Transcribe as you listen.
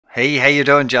Hey, how you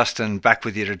doing, Justin? Back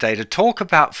with you today to talk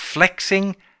about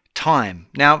flexing time.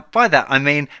 Now, by that I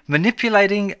mean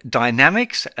manipulating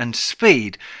dynamics and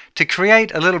speed to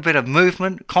create a little bit of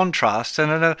movement, contrast,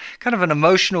 and a kind of an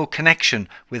emotional connection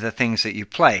with the things that you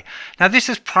play. Now, this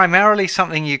is primarily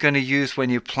something you're going to use when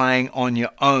you're playing on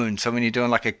your own. So when you're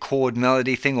doing like a chord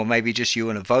melody thing, or maybe just you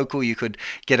and a vocal, you could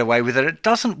get away with it. It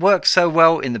doesn't work so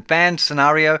well in the band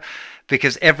scenario,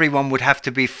 because everyone would have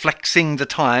to be flexing the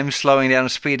time, slowing down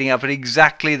and speeding up at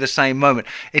exactly the same moment.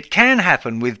 It can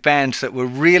happen with bands that were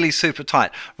really super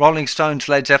tight. Rolling Stones,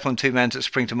 Led Zeppelin, two bands that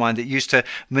spring to mind that used to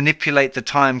manipulate the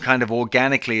time kind of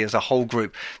organically as a whole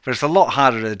group. But it's a lot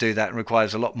harder to do that and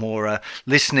requires a lot more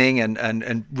listening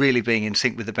and really being in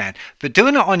sync with the band. But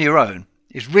doing it on your own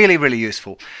is really, really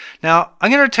useful. Now,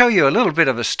 I'm going to tell you a little bit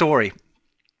of a story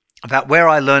about where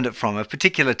I learned it from, a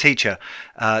particular teacher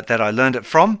that I learned it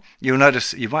from. You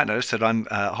might notice that I'm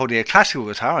holding a classical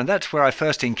guitar, and that's where I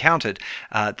first encountered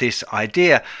this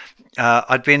idea.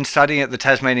 I'd been studying at the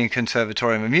Tasmanian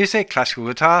Conservatorium of Music, classical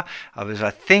guitar. I was, I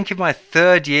think, in my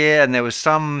third year, and there was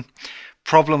some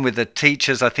problem with the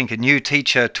teachers. I think a new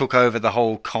teacher took over the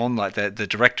whole like the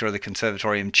director of the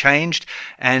conservatorium changed,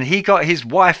 and he got his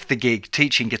wife the gig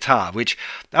teaching guitar, which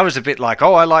I was a bit like,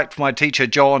 oh, I liked my teacher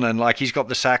John, and like he's got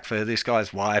the sack for this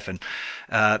guy's wife. And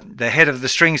the head of the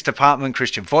strings department,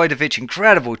 Christian Voidovich,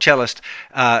 incredible cellist,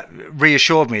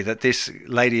 reassured me that this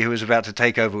lady who was about to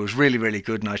take over was really, really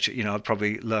good, and I'd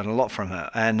probably learn a lot from her.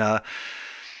 And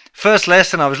first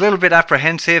lesson, I was a little bit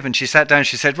apprehensive, and she sat down and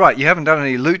she said, right, you haven't done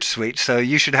any lute suites, so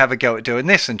you should have a go at doing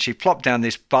this. And she plopped down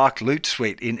this Bach lute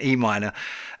suite in E minor,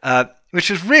 which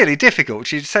was really difficult.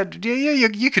 She said,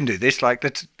 you can do this, like,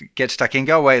 let's get stuck in,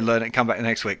 go away, learn it, come back the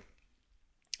next week.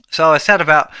 So I sat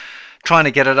about trying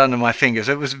to get it under my fingers.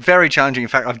 It was very challenging. In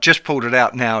fact, I've just pulled it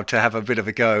out now to have a bit of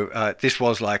a go. This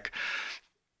was like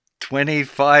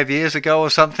 25 years ago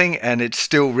or something, and it's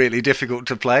still really difficult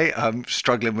to play. I'm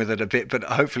struggling with it a bit, but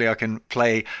hopefully I can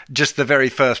play just the very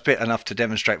first bit enough to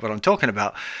demonstrate what I'm talking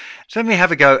about. So let me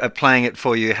have a go at playing it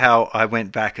for you, how I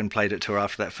went back and played it to her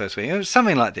after that first week. It was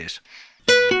something like this.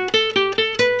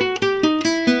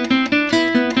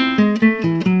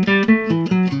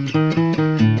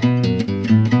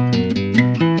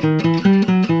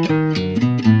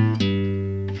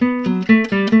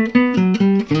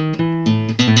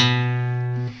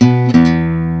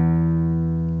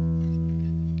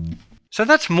 So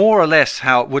that's more or less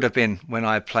how it would have been when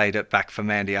I played it back for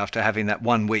Mandy after having that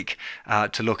 1 week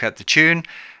to look at the tune.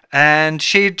 And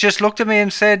she just looked at me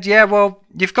and said, yeah, well,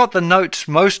 you've got the notes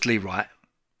mostly right.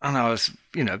 And I was,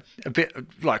 a bit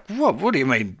like, what do you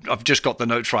mean I've just got the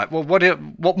notes right? Well,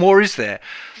 what more is there?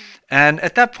 And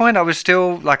at that point, I was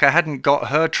still like, I hadn't got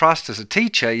her trust as a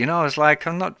teacher. I was like,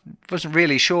 wasn't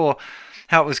really sure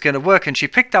how it was going to work. And she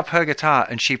picked up her guitar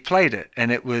and she played it,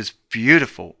 and it was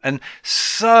beautiful and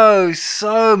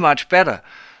so much better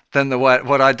than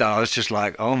what I'd done. I was just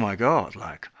like, oh my God,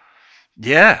 like,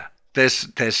 yeah, there's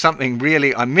something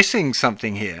really, I'm missing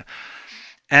something here.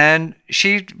 And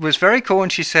she was very cool,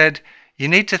 and she said, you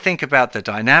need to think about the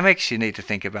dynamics, you need to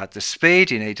think about the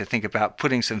speed, you need to think about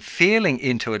putting some feeling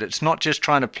into it. It's not just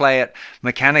trying to play it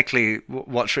mechanically,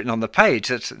 what's written on the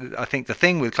page. I think the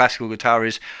thing with classical guitar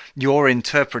is your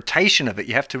interpretation of it.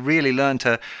 You have to really learn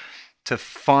to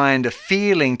find a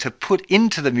feeling to put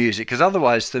into the music, because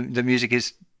otherwise the music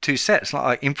is too set. It's not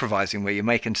like improvising where you're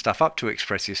making stuff up to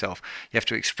express yourself. You have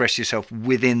to express yourself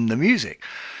within the music,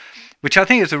 which I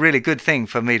think is a really good thing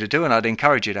for me to do, and I'd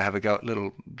encourage you to have a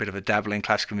little bit of a dabble in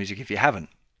classical music if you haven't.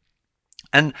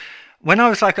 And when I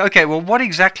was like, okay, well, what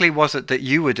exactly was it that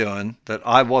you were doing that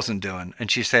I wasn't doing? And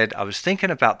she said, I was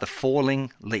thinking about the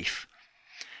falling leaf.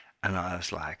 And I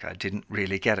was like, I didn't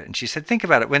really get it. And she said, think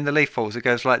about it. When the leaf falls, it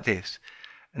goes like this.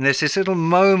 And there's this little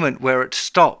moment where it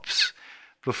stops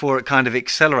before it kind of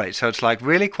accelerates. So it's like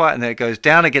really quiet, and then it goes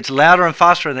down, it gets louder and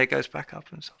faster, and then it goes back up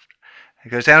and softer. It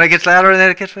goes down, it gets louder, and then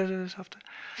it gets softer.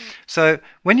 So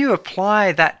when you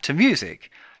apply that to music,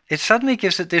 it suddenly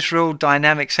gives it this real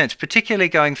dynamic sense, particularly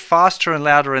going faster and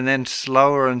louder and then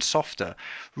slower and softer.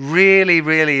 Really,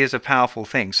 really is a powerful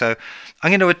thing. So I'm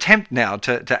going to attempt now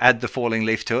to add the falling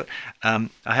leaf to it. I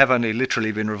have only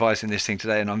literally been revising this thing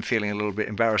today, and I'm feeling a little bit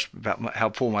embarrassed about how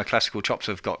poor my classical chops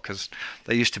have got, because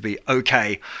they used to be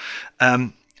okay.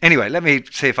 Anyway, let me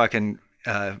see if I can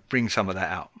bring some of that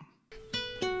out.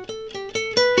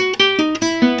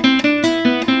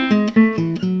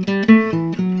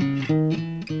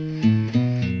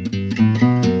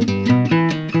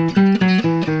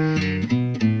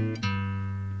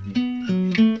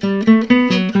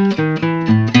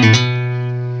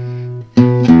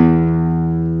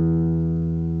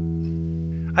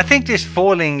 I think this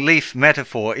falling falling leaf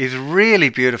metaphor is really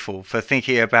beautiful for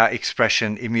thinking about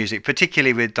expression in music,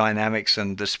 particularly with dynamics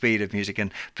and the speed of music,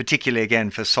 and particularly again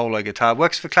for solo guitar.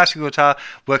 Works for classical guitar,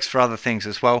 works for other things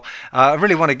as well. I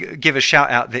really want to give a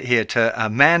shout out here to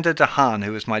Amanda DeHaan,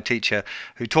 who was my teacher,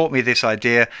 who taught me this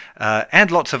idea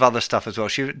and lots of other stuff as well.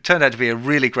 She turned out to be a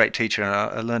really great teacher, and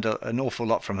I learned an awful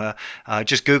lot from her. I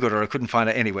just Googled her, I couldn't find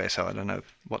her anywhere, so I don't know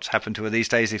what's happened to her these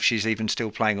days, if she's even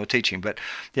still playing or teaching. But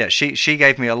yeah, she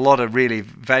gave me a lot of really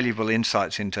valuable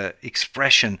insights into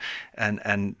expression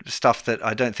and stuff that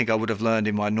I don't think I would have learned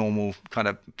in my normal kind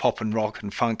of pop and rock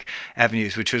and funk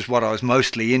avenues, which was what I was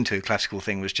mostly into. Classical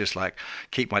thing was just like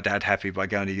keep my dad happy by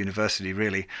going to university,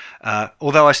 really.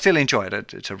 Although I still enjoy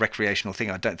it. It's a recreational thing.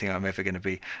 I don't think I'm ever going to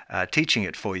be teaching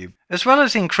it for you. As well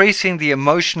as increasing the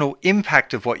emotional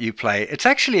impact of what you play, it's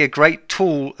actually a great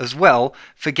tool as well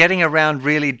for getting around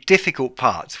really difficult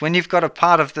parts. When you've got a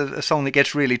part of the song that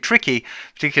gets really tricky,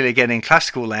 particularly again in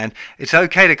classical land, it's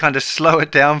okay to kind of slow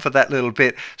it down for that little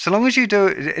bit. So long as you do,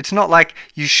 it's not like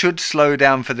you should slow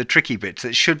down for the tricky bits.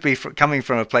 It should be coming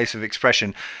from a place of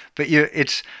expression. But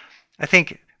I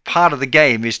think part of the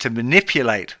game is to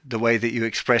manipulate the way that you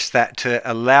express that to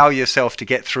allow yourself to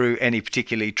get through any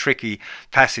particularly tricky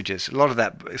passages. A lot of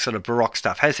that sort of Baroque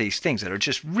stuff has these things that are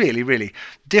just really, really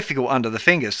difficult under the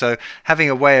fingers. So having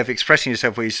a way of expressing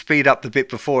yourself where you speed up the bit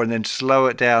before and then slow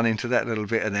it down into that little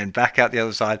bit and then back out the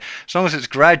other side, as long as it's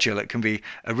gradual, it can be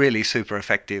a really super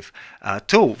effective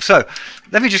tool. So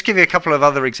let me just give you a couple of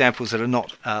other examples that are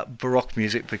not Baroque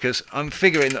music, because I'm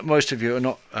figuring that most of you are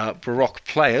not Baroque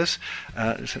players.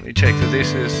 Let me check that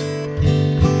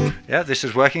this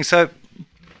is working. So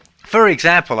for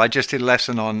example, I just did a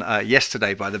lesson on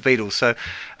Yesterday by the Beatles. So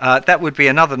that would be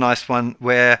another nice one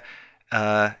where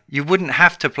you wouldn't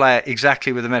have to play it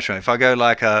exactly with the metronome. If I go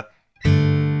like a...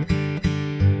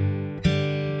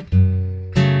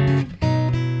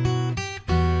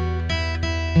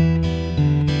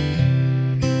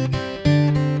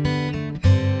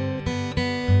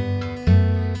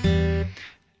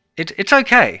 It's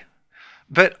okay.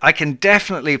 But I can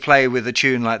definitely play with a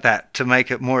tune like that to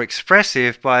make it more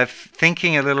expressive by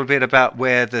thinking a little bit about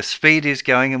where the speed is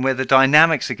going and where the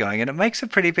dynamics are going, and it makes a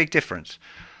pretty big difference.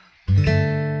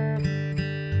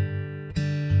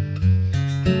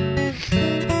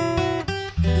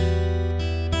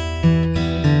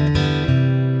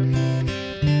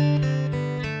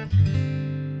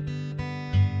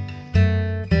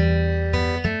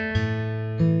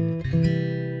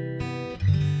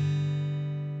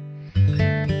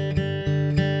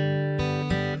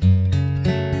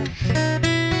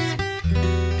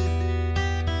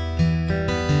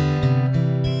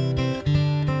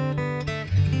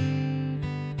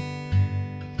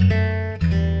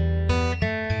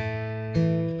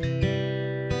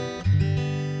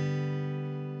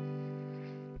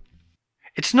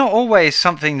 It's not always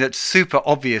something that's super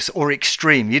obvious or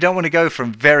extreme. You don't want to go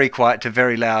from very quiet to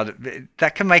very loud.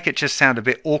 That can make it just sound a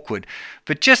bit awkward.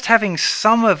 But just having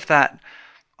some of that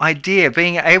idea,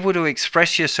 being able to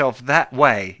express yourself that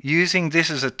way, using this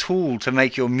as a tool to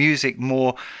make your music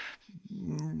more,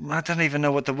 I don't even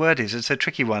know what the word is, it's a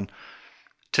tricky one,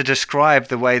 to describe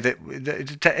the way that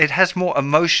it has more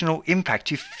emotional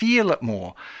impact. You feel it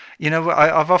more. You know,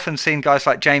 I've often seen guys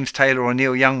like James Taylor or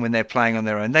Neil Young when they're playing on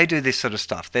their own. They do this sort of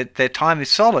stuff. Their time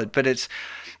is solid, but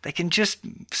they can just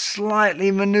slightly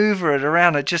maneuver it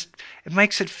around. It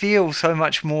makes it feel so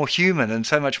much more human and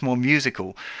so much more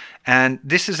musical. And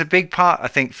this is a big part, I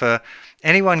think, for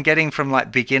anyone getting from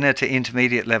like beginner to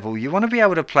intermediate level. You want to be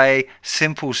able to play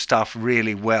simple stuff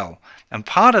really well. And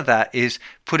part of that is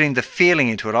putting the feeling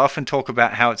into it. I often talk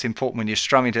about how it's important when you're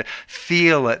strumming to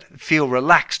feel it, feel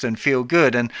relaxed and feel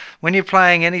good. And when you're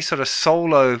playing any sort of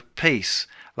solo piece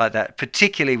like that,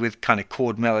 particularly with kind of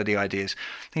chord melody ideas,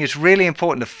 I think it's really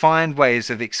important to find ways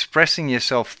of expressing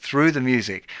yourself through the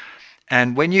music.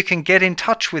 And when you can get in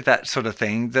touch with that sort of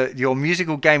thing, your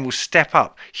musical game will step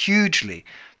up hugely.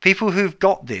 People who've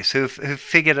got this, who've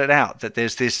figured it out, that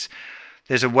there's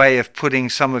a way of putting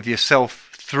some of yourself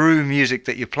through music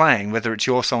that you're playing, whether it's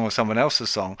your song or someone else's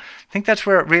song. I think that's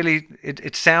where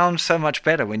it sounds so much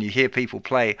better when you hear people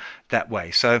play that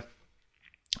way. So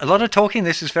a lot of talking.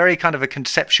 This is very kind of a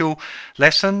conceptual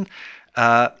lesson,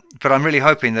 but I'm really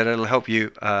hoping that it'll help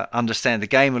you understand the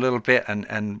game a little bit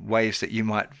and ways that you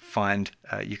might find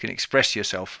you can express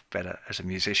yourself better as a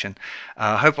musician.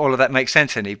 I hope all of that makes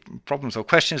sense. Any problems or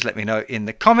questions, let me know in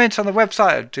the comments on the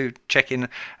website. I do check in,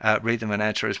 read them and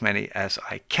answer as many as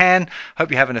I can.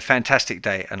 Hope you're having a fantastic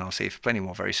day, and I'll see you for plenty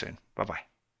more very soon. Bye-bye.